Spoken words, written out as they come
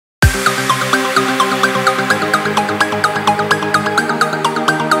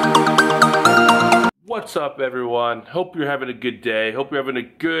What's up, everyone? Hope you're having a good day. Hope you're having a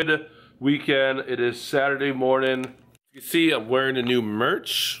good weekend. It is Saturday morning. You can see I'm wearing the new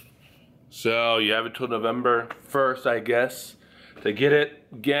merch. So you have until November 1st, I guess, to get it.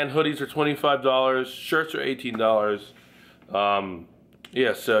 Again, hoodies are $25, shirts are $18.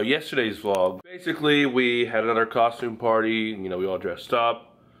 Yeah, so yesterday's vlog. Basically, we had another costume party. You know, we all dressed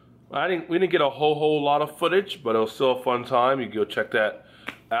up. We didn't get a whole lot of footage, but it was still a fun time. You can go check that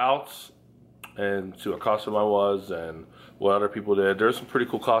out and see what costume I was and what other people did. There's some pretty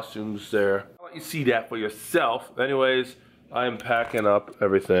cool costumes there. I'll let you see that for yourself. Anyways, I am packing up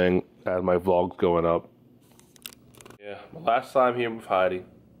everything as my vlog's going up. Yeah, my last time here with Heidi.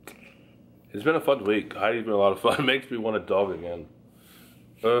 It's been a fun week. Heidi's been a lot of fun. It makes me want a dog again.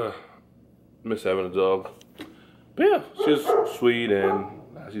 Miss having a dog. But yeah, she's sweet and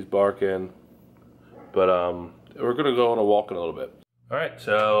she's barking. But we're gonna go on a walk in a little bit. Alright,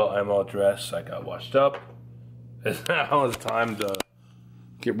 so I'm all dressed, I got washed up. It's now it's time to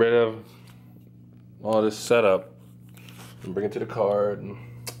get rid of all this setup and bring it to the car and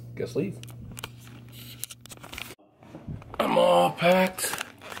guess leave. I'm all packed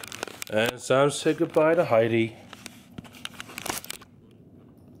and it's time to say goodbye to Heidi.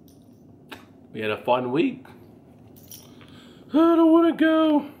 We had a fun week. I don't want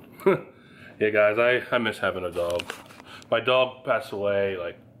to go. Yeah, guys, I miss having a dog. My dog passed away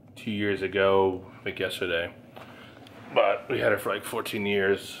like 2 years ago, I think yesterday. But we had her for like 14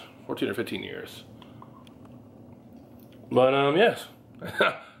 years, 14 or 15 years. But yes.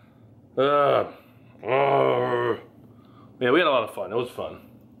 Yeah, we had a lot of fun. It was fun.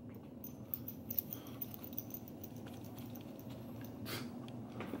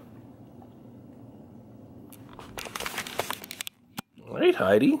 All right,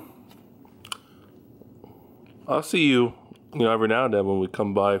 Heidi. I'll see you, every now and then when we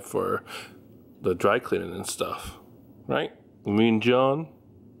come by for the dry cleaning and stuff. Right? Me and John.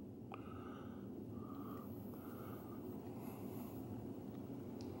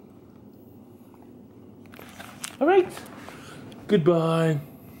 All right. Goodbye.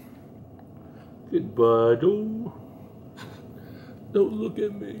 Goodbye. Don't look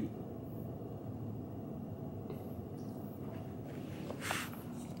at me.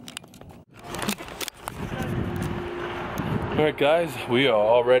 Alright guys, we are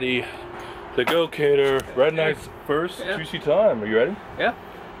all ready to go cater Red Knight's first juicy time. Are you ready? Yeah.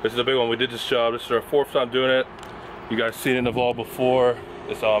 This is a big one. We did this job. This is our 4th time doing it. You guys seen it in the vlog before.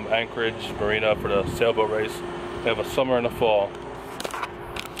 It's Anchorage Marina for the sailboat race. We have a summer and a fall.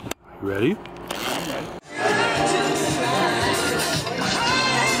 You ready? I'm ready.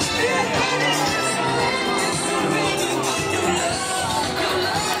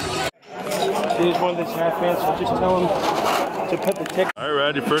 Here's one of the chat fans, so just tell them to put the ticket. All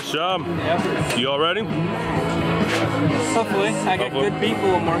right, your first job. Yeah. You all ready? Hopefully. I got good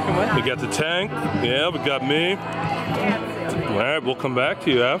people I'm working with. We got the tank. Yeah, we got me. All right, we'll come back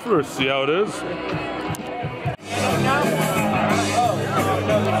to you afterwards, see how it is.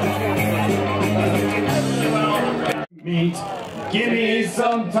 Meet. Give me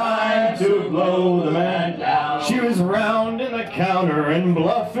some time to blow the man down. She was round in the counter and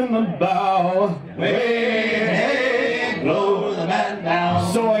bluff in the bow. Hey, blow the man down.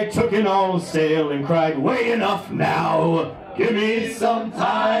 So I took an all sail and cried, way enough now. Give me some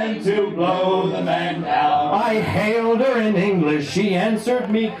time to blow the man down. I hailed her in English, she answered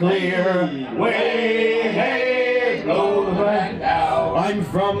me clear. Way, hey, blow the man down. I'm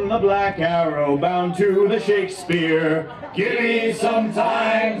from the Black Arrow, bound to the Shakespeare. Give me some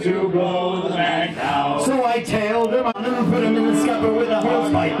time to blow the man down. So I tailed him on him, put him in the scupper with a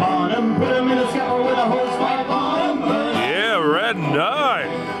hose pipe on him. Put him in the scupper with a hose pipe on him. Yeah, Red Knight.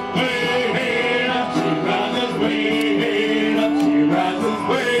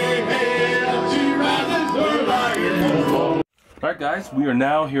 Alright guys, we are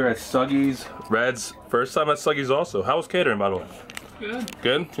now here at Stuggys, Red's first time at Stuggys also. How was catering, by the way? Good.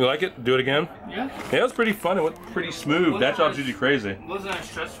 Good? You like it? Do it again? Yeah. Yeah, it was pretty fun. It went pretty smooth. That job's usually crazy. Wasn't as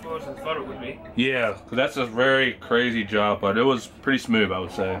stressful as I thought it would be. Yeah, that's a very crazy job, but it was pretty smooth, I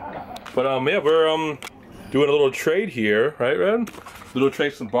would say. But yeah, we're doing a little trade here, right, Red? Little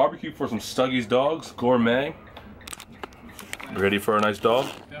trade, some barbecue for some Stuggys dogs, gourmet. Ready for a nice dog?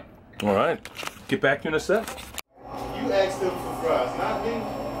 Yeah. All right. Get back to you in a sec. You asked them for fries, not me.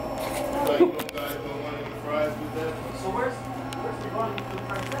 So you guys don't want any fries with that? So where's the one for the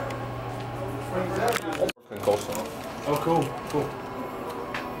fries at? Oh, cool, cool.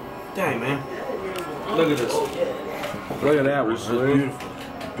 Dang, man. Look at this. Look at that. This is beautiful.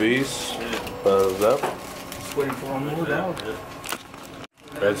 Beast. That. Just waiting for one more down.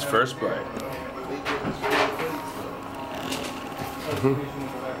 Red's first bite.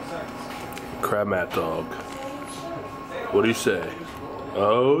 Crab mat dog. What do you say?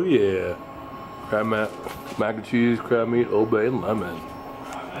 Oh yeah. Crab mat, mac and cheese, crab meat, Old Bay, and lemon.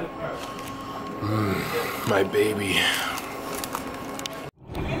 My baby.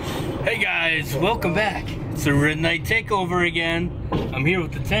 Hey guys, welcome back. It's the Red Night Takeover again. I'm here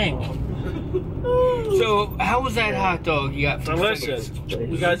with the tank. So, how was that hot dog you got? Delicious.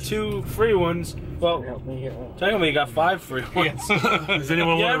 We got 2 free ones. Well, technically you got 5 free ones. Does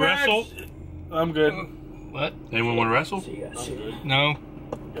anyone want to wrestle? I'm good. What? Anyone want to wrestle? No.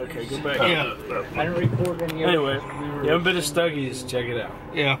 Okay, go back. Yeah. I don't record any Anyway, you haven't been to Stuggys, check it out.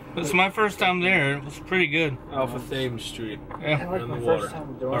 Yeah. It's my first time there. It was pretty good. Alpha Thames Street. Yeah. like in my the first water.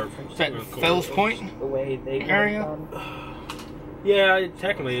 time doing Is that Fells Point? the way they Area? Yeah,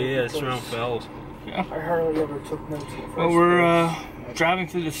 technically, yeah, it's around Fells. Yeah. I hardly ever took notes. Well, we're driving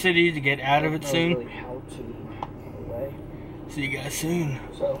through the city to get out of it soon. Really how to away. See you guys soon.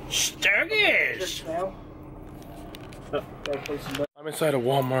 So Stuggys! just now. Gotta play some. I'm inside of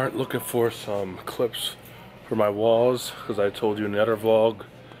Walmart looking for some clips for my walls, because I told you in the other vlog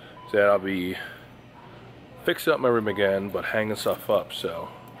that I'll be fixing up my room again, but hanging stuff up, so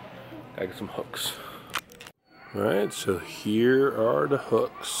gotta get some hooks. Alright, so here are the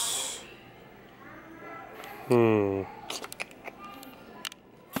hooks. Alright,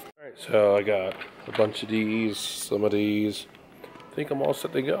 so I got a bunch of these, some of these. I think I'm all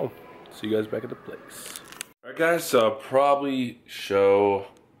set to go. See you guys back at the place. Alright guys, so I'll probably show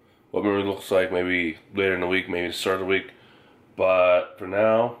what my room looks like maybe later in the week, maybe the start of the week. But for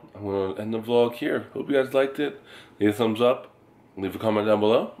now, I'm going to end the vlog here. Hope you guys liked it. Leave a thumbs up, leave a comment down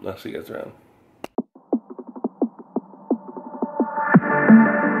below. I'll see you guys around.